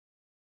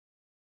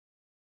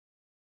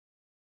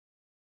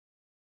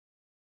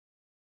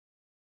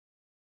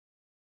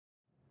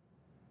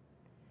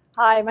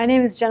Hi, my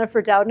name is Jennifer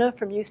Doudna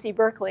from UC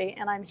Berkeley,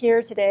 and I'm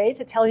here today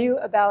to tell you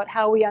about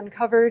how we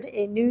uncovered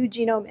a new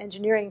genome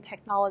engineering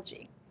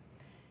technology.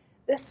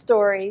 This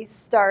story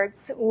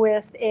starts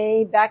with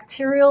a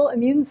bacterial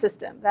immune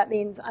system. That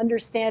means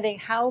understanding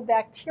how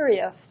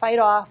bacteria fight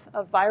off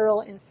a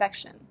viral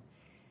infection.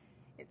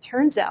 It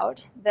turns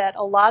out that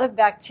a lot of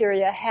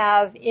bacteria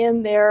have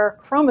in their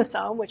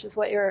chromosome, which is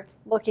what you're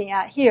looking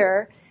at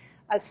here,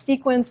 a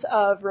sequence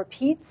of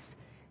repeats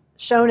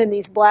shown in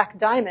these black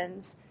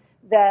diamonds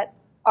that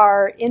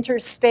are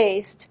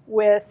interspaced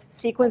with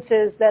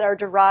sequences that are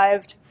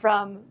derived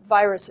from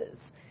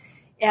viruses.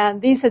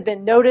 And these had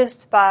been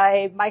noticed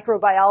by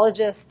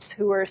microbiologists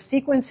who were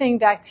sequencing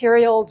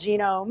bacterial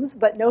genomes,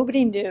 but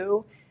nobody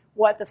knew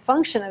what the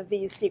function of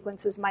these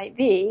sequences might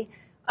be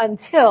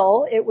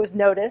until it was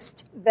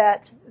noticed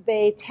that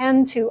they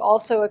tend to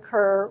also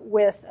occur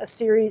with a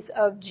series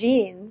of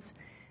genes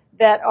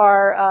that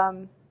are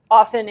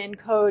often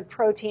encode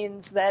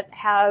proteins that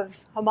have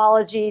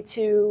homology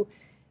to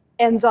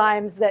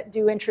enzymes that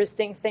do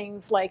interesting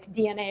things like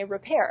DNA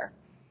repair.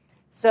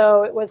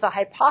 So it was a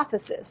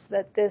hypothesis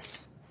that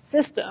this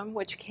system,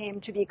 which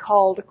came to be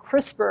called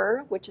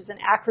CRISPR, which is an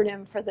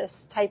acronym for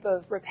this type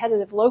of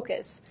repetitive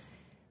locus,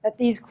 that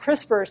these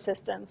CRISPR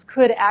systems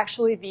could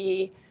actually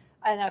be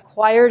an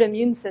acquired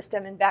immune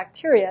system in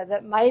bacteria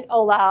that might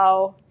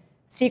allow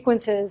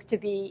sequences to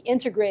be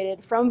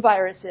integrated from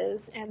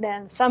viruses and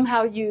then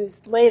somehow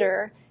used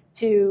later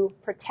to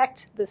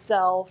protect the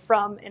cell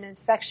from an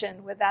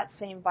infection with that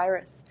same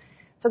virus.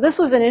 So this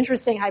was an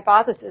interesting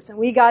hypothesis, and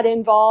we got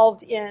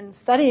involved in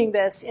studying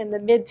this in the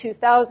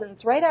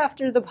mid-2000s, right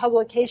after the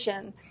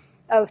publication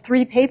of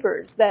 3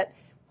 papers that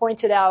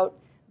pointed out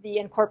the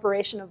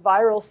incorporation of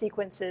viral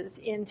sequences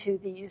into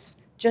these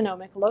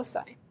genomic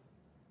loci.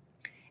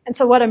 And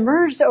so what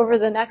emerged over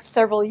the next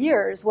several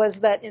years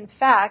was that, in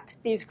fact,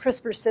 these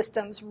CRISPR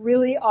systems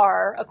really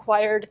are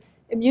acquired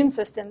immune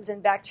systems in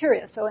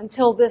bacteria. So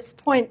until this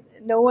point,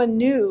 no one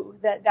knew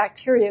that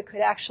bacteria could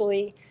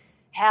actually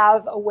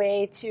have a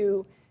way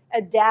to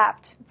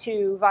adapt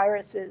to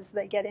viruses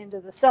that get into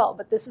the cell.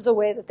 But this is a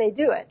way that they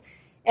do it.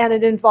 And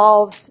it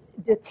involves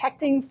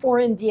detecting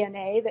foreign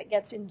DNA that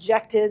gets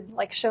injected,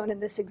 like shown in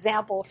this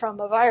example, from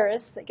a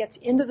virus that gets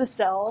into the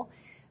cell.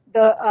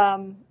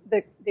 The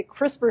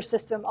CRISPR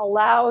system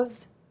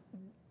allows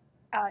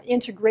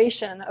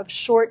integration of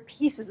short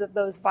pieces of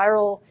those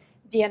viral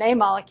DNA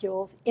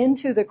molecules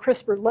into the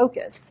CRISPR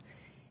locus.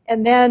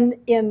 And then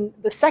in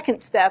the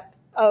second step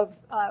of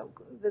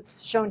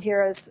that's shown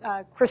here as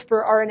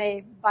CRISPR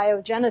RNA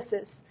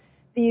biogenesis,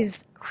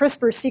 these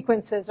CRISPR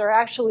sequences are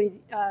actually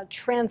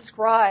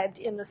transcribed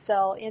in the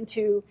cell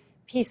into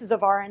pieces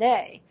of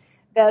RNA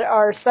that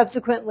are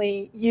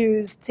subsequently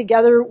used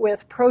together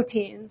with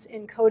proteins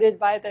encoded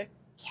by the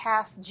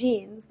Cas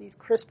genes, these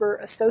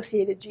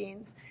CRISPR-associated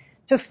genes,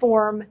 to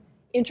form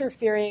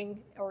interfering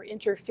or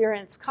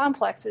interference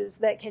complexes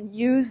that can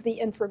use the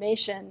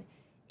information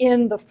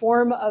in the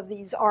form of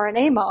these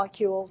RNA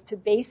molecules to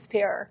base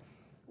pair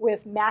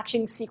with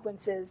matching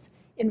sequences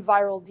in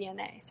viral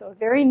DNA. So a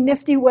very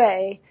nifty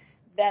way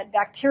that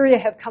bacteria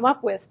have come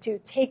up with to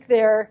take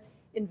their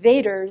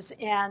invaders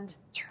and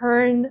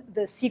turn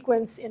the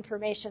sequence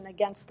information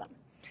against them.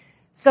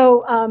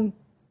 So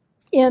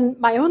in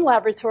my own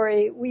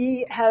laboratory,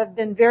 we have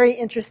been very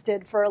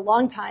interested for a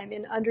long time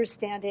in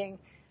understanding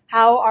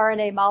how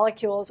RNA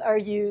molecules are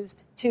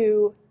used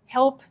to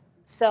help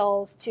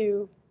cells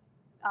to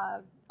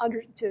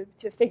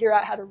figure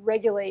out how to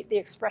regulate the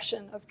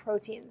expression of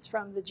proteins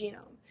from the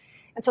genome.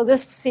 And so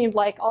this seemed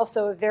like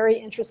also a very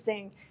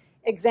interesting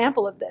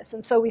example of this.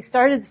 And so we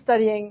started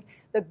studying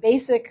the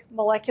basic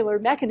molecular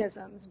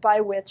mechanisms by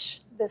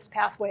which this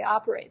pathway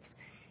operates.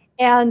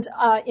 And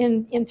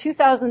in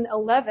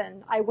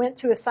 2011, I went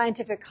to a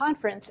scientific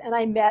conference and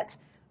I met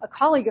a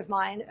colleague of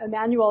mine,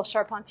 Emmanuel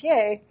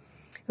Charpentier,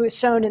 who is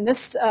shown in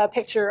this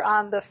picture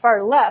on the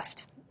far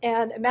left.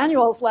 And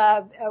Emmanuel's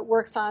lab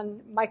works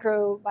on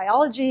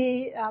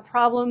microbiology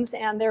problems,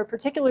 and they're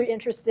particularly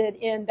interested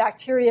in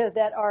bacteria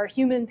that are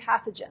human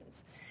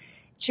pathogens.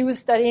 She was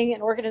studying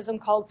an organism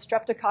called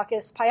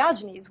Streptococcus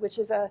pyogenes, which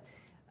is a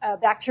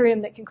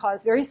bacterium that can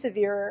cause very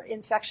severe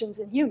infections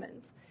in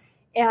humans.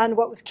 And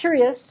what was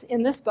curious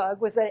in this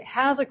bug was that it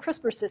has a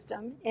CRISPR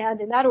system,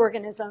 and in that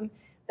organism,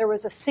 there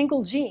was a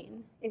single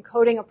gene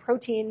encoding a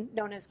protein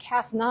known as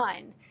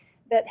Cas9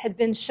 that had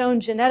been shown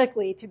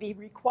genetically to be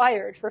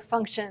required for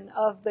function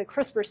of the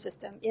CRISPR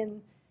system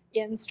in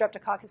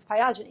Streptococcus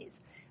pyogenes.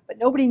 But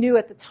nobody knew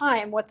at the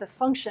time what the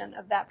function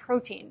of that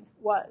protein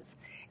was.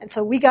 And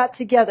so we got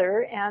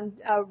together and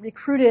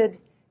recruited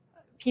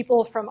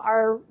people from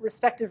our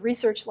respective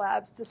research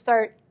labs to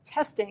start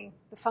testing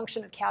the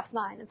function of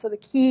Cas9. And so the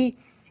key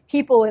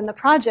people in the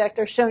project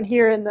are shown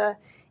here in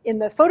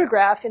the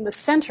photograph. In the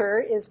center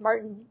is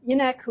Martin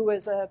Jinek, who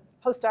was a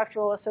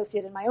postdoctoral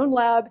associate in my own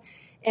lab.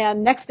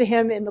 And next to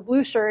him in the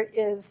blue shirt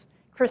is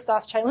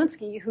Krzysztof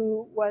Chylinski,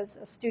 who was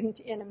a student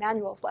in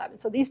Emmanuel's lab. And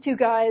so these two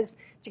guys,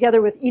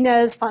 together with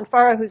Inez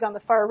Fanfara, who's on the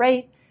far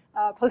right,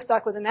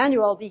 postdoc with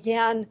Emmanuel,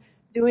 began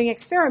doing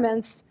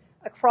experiments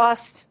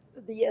across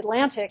the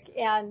Atlantic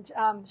and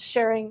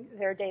sharing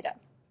their data.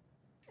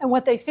 And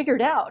what they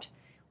figured out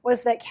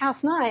was that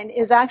Cas9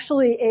 is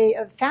actually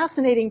a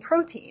fascinating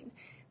protein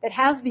that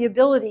has the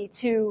ability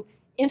to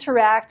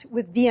interact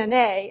with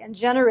DNA and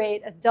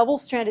generate a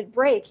double-stranded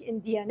break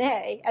in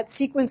DNA at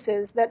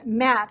sequences that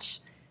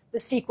match the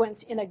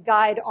sequence in a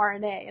guide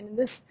RNA. And in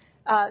this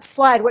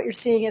slide, what you're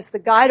seeing is the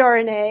guide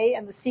RNA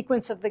and the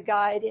sequence of the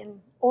guide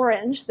in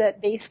orange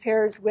that base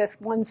pairs with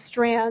one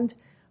strand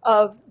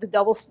of the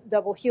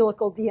double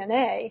helical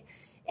DNA.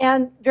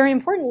 And very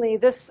importantly,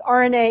 this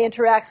RNA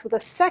interacts with a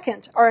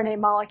second RNA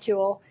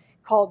molecule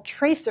called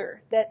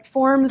tracer that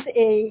forms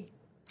a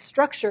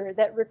structure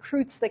that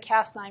recruits the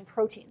Cas9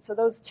 protein. So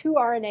those two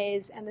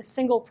RNAs and the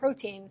single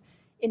protein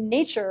in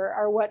nature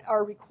are what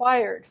are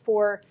required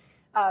for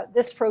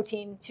this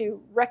protein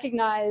to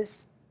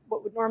recognize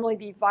what would normally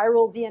be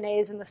viral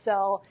DNAs in the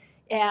cell,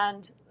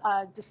 and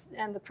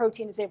the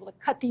protein is able to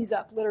cut these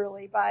up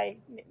literally by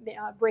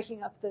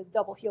breaking up the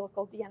double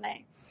helical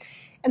DNA.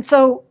 And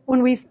so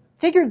when we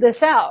figured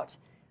this out,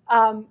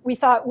 we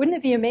thought, wouldn't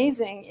it be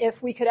amazing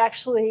if we could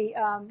actually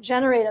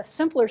generate a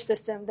simpler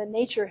system than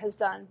nature has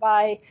done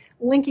by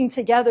linking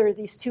together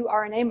these two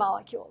RNA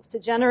molecules to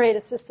generate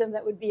a system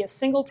that would be a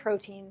single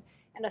protein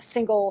and a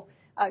single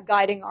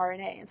guiding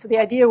RNA. And so the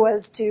idea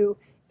was to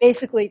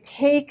basically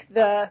take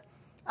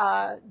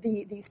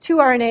these two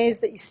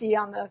RNAs that you see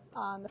on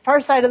the far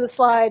side of the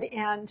slide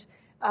and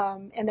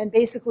then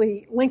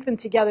basically link them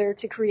together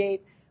to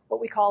create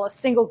what we call a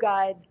single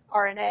guide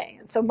RNA.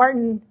 And so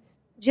Martin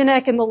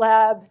Ginnek in the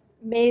lab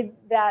made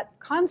that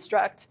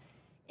construct,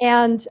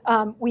 and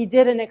we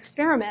did an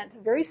experiment, a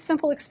very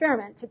simple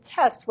experiment, to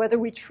test whether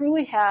we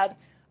truly had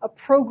a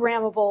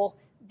programmable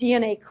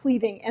DNA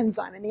cleaving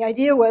enzyme. And the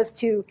idea was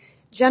to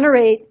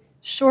generate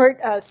short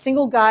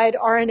single guide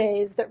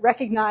RNAs that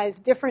recognize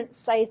different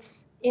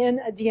sites in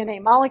a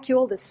DNA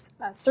molecule, this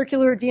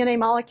circular DNA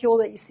molecule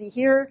that you see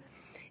here.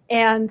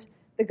 And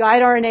the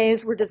guide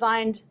RNAs were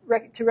designed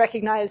to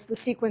recognize the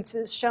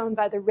sequences shown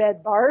by the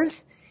red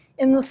bars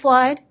in the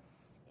slide.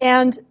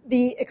 And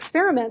the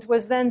experiment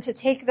was then to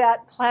take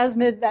that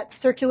plasmid, that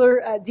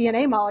circular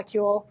DNA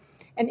molecule,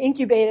 and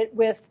incubate it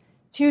with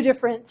two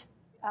different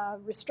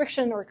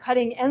restriction or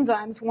cutting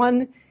enzymes,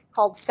 one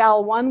called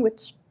SAL1,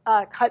 which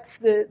cuts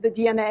the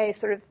DNA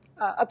sort of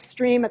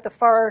upstream at the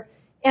far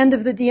end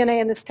of the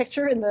DNA in this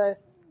picture in the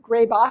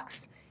gray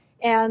box,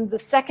 and the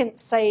second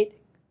site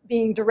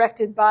being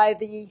directed by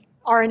the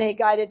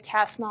RNA-guided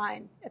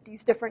Cas9 at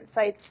these different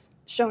sites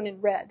shown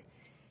in red.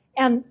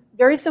 And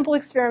very simple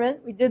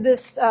experiment. We did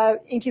this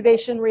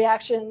incubation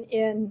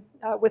reaction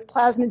with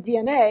plasmid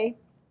DNA,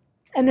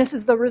 and this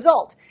is the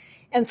result.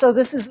 And so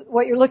this is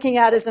what you're looking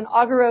at is an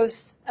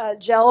agarose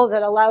gel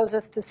that allows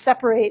us to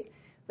separate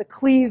the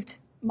cleaved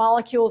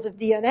molecules of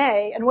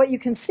DNA. And what you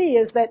can see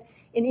is that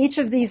in each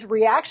of these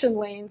reaction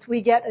lanes,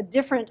 we get a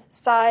different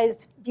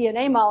sized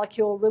DNA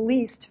molecule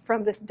released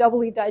from this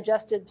doubly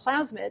digested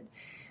plasmid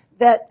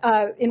that,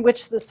 in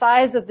which the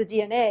size of the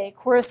DNA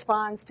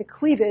corresponds to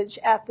cleavage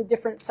at the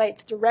different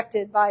sites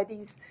directed by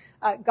these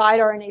guide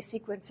RNA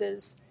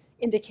sequences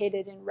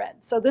indicated in red.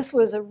 So this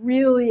was a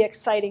really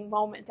exciting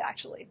moment,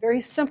 actually.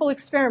 Very simple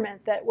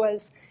experiment that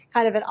was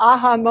kind of an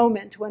aha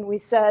moment when we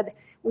said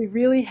we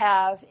really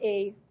have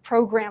a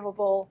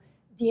programmable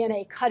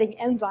DNA cutting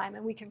enzyme,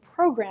 and we can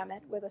program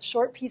it with a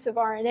short piece of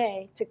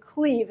RNA to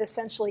cleave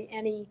essentially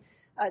any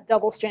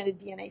double-stranded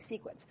DNA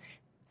sequence.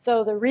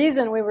 So the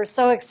reason we were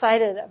so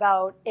excited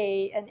about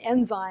an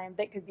enzyme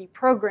that could be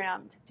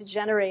programmed to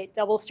generate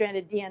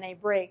double-stranded DNA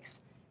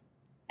breaks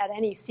at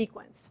any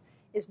sequence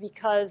is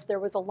because there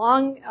was a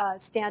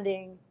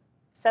long-standing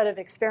set of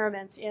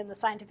experiments in the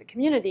scientific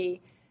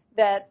community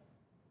that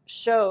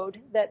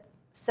showed that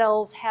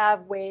cells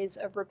have ways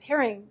of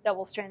repairing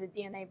double-stranded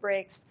DNA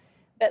breaks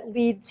that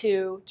lead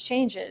to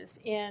changes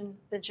in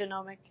the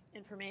genomic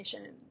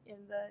information in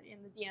the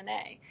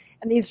DNA.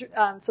 And these,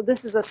 so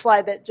this is a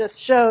slide that just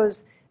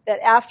shows that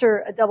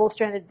after a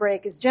double-stranded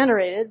break is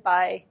generated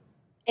by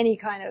any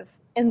kind of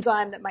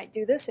enzyme that might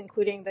do this,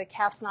 including the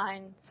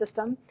Cas9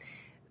 system,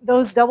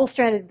 those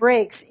double-stranded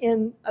breaks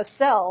in a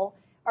cell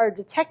are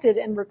detected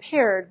and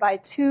repaired by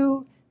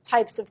two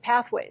types of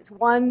pathways.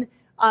 One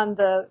on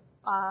the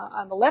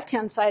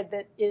left-hand side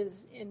that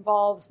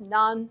involves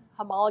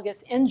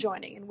non-homologous end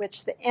joining, in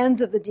which the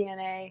ends of the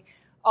DNA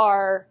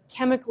are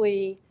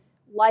chemically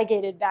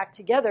ligated back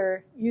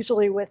together,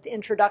 usually with the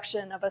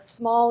introduction of a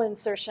small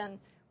insertion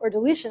or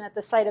deletion at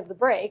the site of the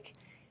break.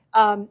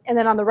 And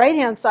then on the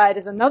right-hand side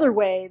is another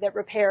way that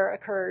repair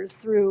occurs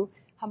through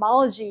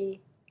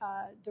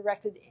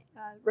homology-directed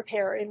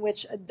repair, in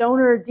which a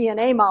donor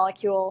DNA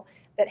molecule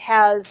that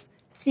has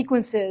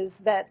sequences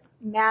that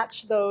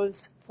match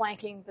those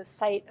flanking the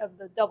site of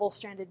the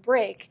double-stranded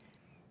break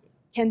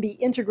can be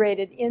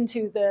integrated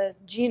into the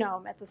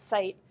genome at the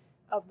site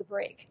of the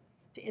break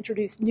to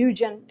introduce new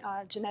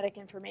genetic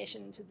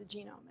information into the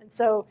genome. And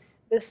so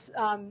this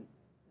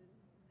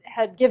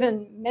had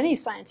given many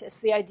scientists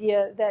the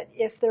idea that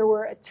if there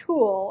were a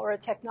tool or a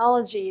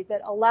technology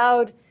that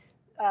allowed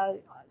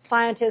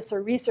scientists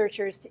or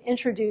researchers to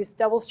introduce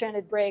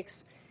double-stranded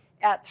breaks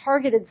at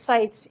targeted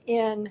sites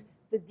in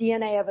the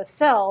DNA of a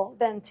cell,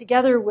 then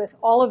together with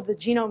all of the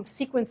genome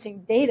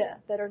sequencing data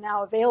that are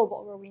now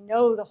available, where we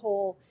know the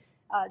whole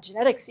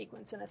genetic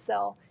sequence in a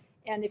cell,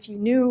 and if you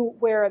knew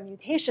where a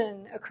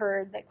mutation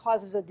occurred that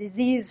causes a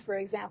disease, for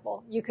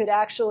example, you could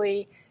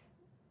actually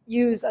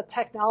use a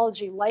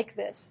technology like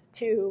this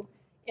to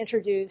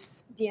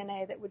introduce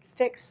DNA that would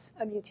fix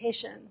a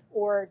mutation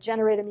or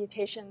generate a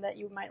mutation that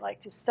you might like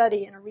to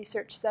study in a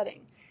research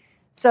setting.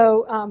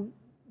 So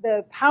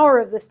the power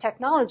of this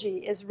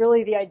technology is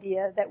really the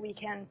idea that we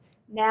can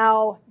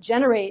now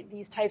generate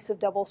these types of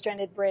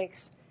double-stranded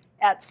breaks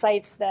at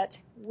sites that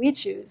we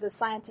choose as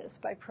scientists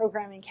by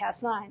programming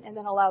Cas9, and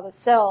then allow the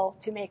cell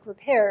to make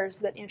repairs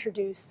that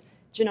introduce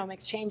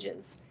genomic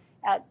changes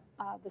at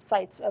the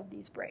sites of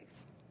these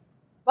breaks.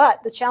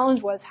 But the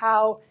challenge was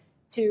how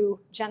to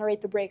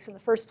generate the breaks in the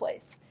first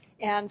place.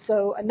 And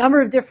so a number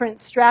of different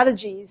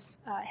strategies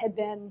had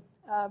been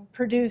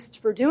produced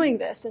for doing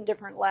this in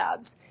different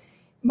labs.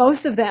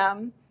 Most of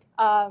them,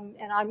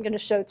 and I'm going to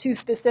show two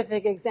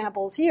specific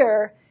examples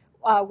here,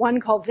 one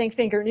called zinc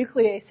finger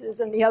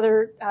nucleases and the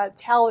other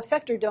tau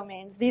effector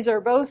domains. These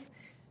are both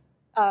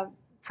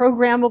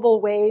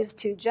programmable ways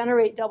to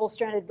generate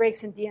double-stranded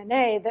breaks in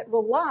DNA that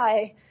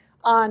rely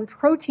on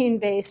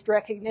protein-based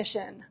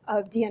recognition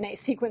of DNA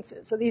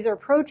sequences. So these are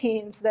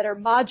proteins that are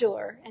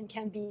modular and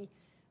can be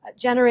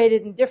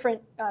generated in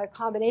different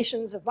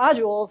combinations of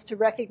modules to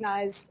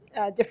recognize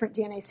different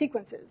DNA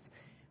sequences.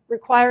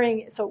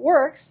 So it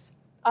works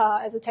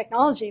as a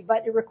technology,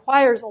 but it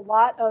requires a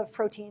lot of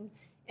protein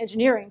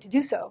engineering to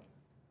do so.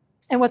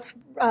 And what's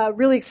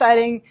really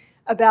exciting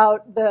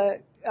about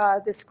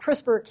this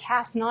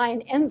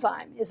CRISPR-Cas9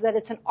 enzyme is that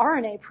it's an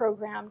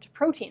RNA-programmed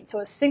protein. So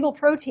a single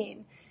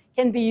protein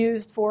can be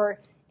used for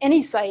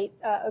any site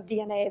of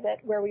DNA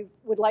where we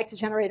would like to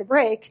generate a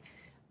break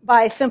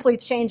by simply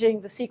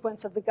changing the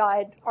sequence of the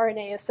guide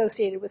RNA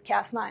associated with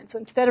Cas9. So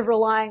instead of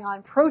relying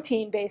on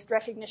protein-based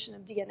recognition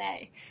of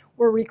DNA,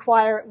 we're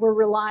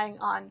relying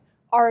on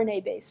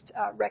RNA-based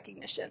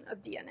recognition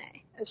of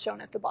DNA, as shown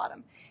at the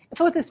bottom. And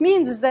so what this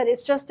means is that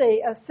it's just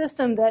a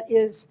system that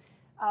is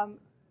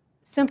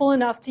simple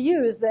enough to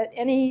use that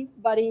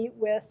anybody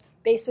with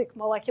basic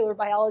molecular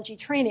biology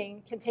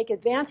training can take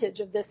advantage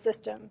of this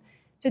system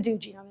to do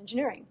genome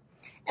engineering.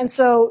 And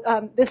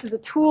so this is a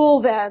tool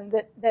then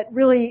that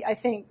really, I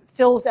think,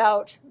 fills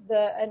out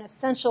an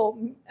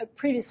essential,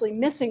 previously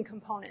missing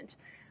component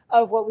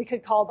of what we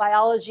could call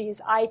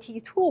biology's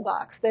IT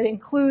toolbox that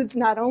includes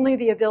not only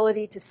the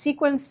ability to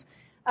sequence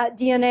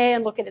DNA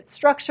and look at its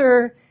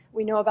structure.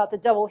 We know about the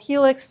double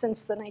helix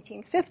since the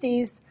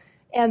 1950s.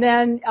 And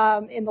then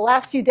in the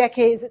last few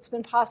decades, it's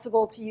been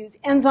possible to use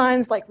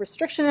enzymes like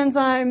restriction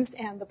enzymes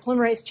and the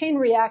polymerase chain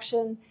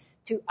reaction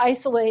to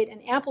isolate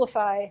and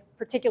amplify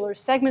particular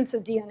segments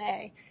of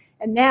DNA.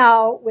 And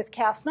now with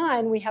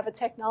Cas9, we have a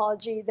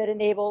technology that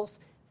enables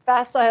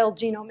facile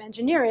genome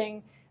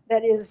engineering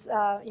that is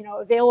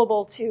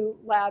available to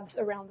labs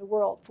around the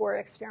world for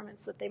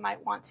experiments that they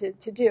might want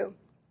to do.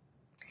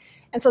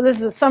 And so this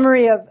is a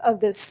summary of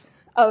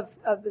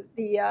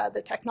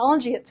the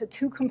technology. It's a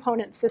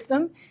two-component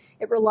system.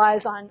 It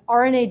relies on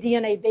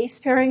RNA-DNA base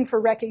pairing for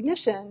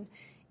recognition.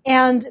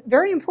 And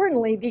very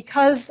importantly,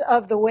 because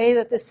of the way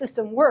that this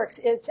system works,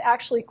 it's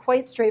actually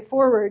quite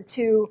straightforward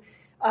to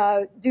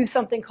do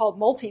something called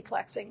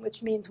multiplexing,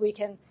 which means we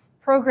can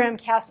program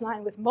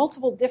Cas9 with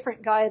multiple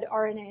different guide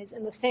RNAs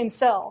in the same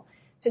cell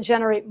to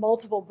generate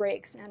multiple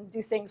breaks and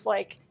do things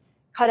like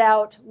cut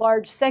out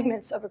large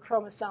segments of a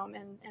chromosome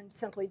and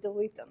simply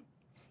delete them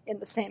in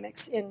the same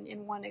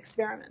in one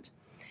experiment.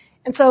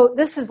 And so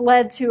this has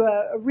led to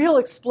a real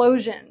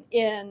explosion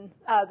in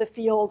the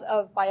field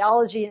of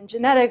biology and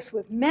genetics,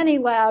 with many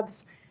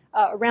labs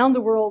around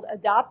the world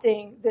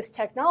adopting this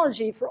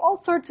technology for all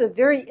sorts of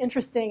very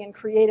interesting and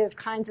creative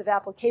kinds of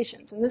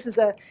applications. And this is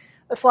a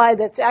slide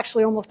that's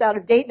actually almost out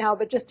of date now,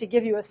 but just to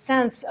give you a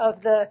sense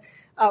of the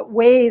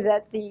way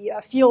that the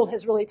field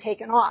has really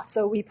taken off.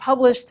 So we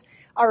published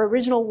our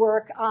original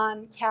work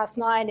on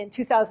Cas9 in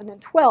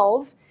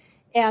 2012.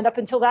 And up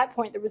until that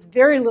point, there was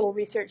very little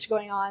research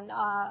going on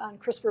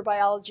CRISPR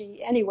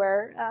biology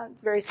anywhere.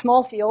 It's a very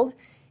small field.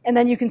 And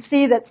then you can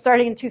see that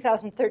starting in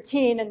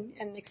 2013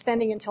 and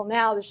extending until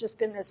now, there's just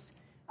been this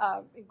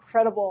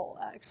incredible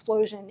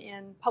explosion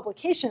in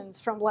publications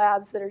from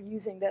labs that are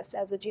using this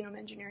as a genome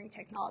engineering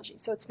technology.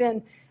 So it's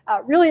been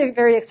really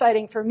very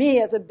exciting for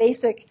me as a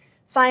basic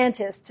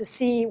scientist to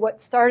see what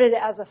started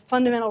as a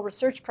fundamental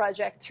research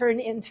project turn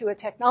into a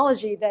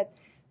technology that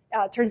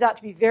turns out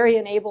to be very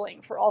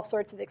enabling for all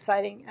sorts of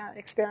exciting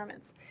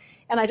experiments.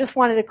 And I just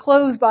wanted to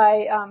close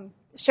by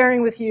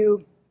sharing with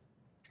you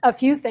a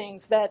few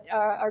things that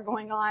are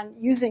going on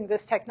using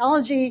this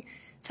technology.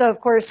 So,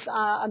 of course,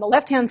 on the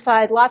left-hand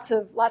side, lots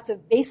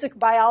of basic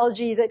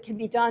biology that can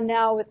be done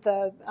now with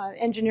the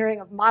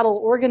engineering of model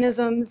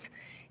organisms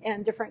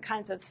and different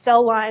kinds of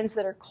cell lines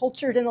that are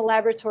cultured in the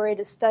laboratory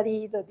to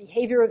study the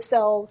behavior of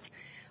cells.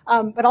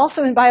 But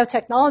also in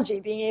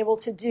biotechnology, being able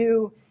to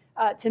do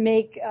to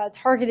make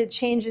targeted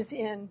changes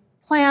in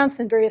plants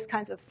and various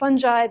kinds of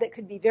fungi that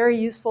could be very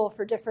useful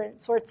for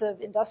different sorts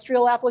of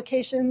industrial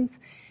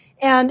applications.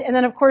 And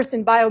then, of course,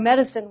 in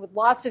biomedicine, with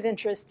lots of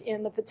interest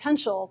in the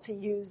potential to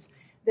use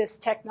this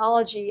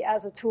technology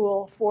as a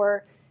tool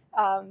for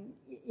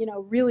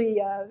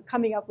really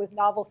coming up with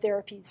novel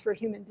therapies for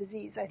human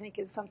disease, I think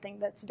is something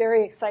that's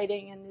very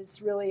exciting and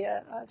is really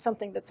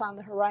something that's on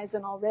the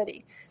horizon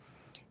already.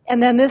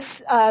 And then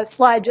this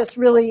slide just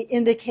really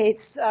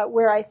indicates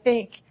where I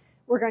think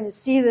we're going to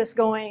see this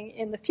going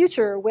in the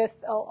future,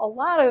 with a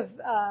lot of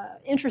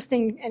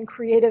interesting and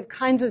creative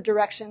kinds of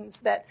directions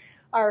that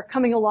are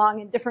coming along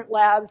in different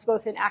labs,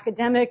 both in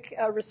academic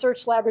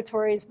research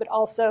laboratories, but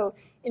also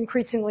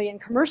increasingly in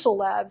commercial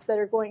labs that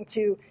are going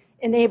to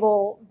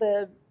enable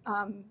the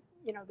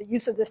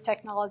use of this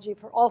technology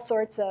for all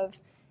sorts of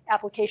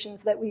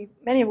applications that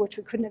many of which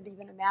we couldn't have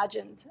even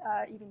imagined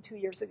even 2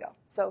 years ago.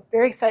 So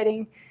very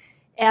exciting.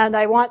 And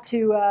I want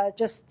to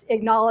just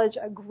acknowledge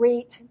a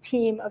great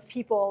team of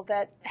people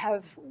that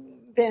have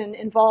been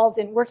involved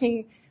in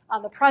working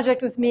on the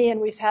project with me,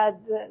 and we've had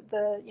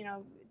the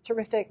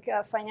terrific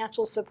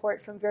financial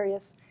support from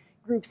various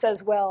groups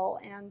as well.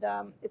 And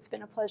it's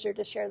been a pleasure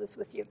to share this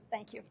with you.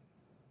 Thank you.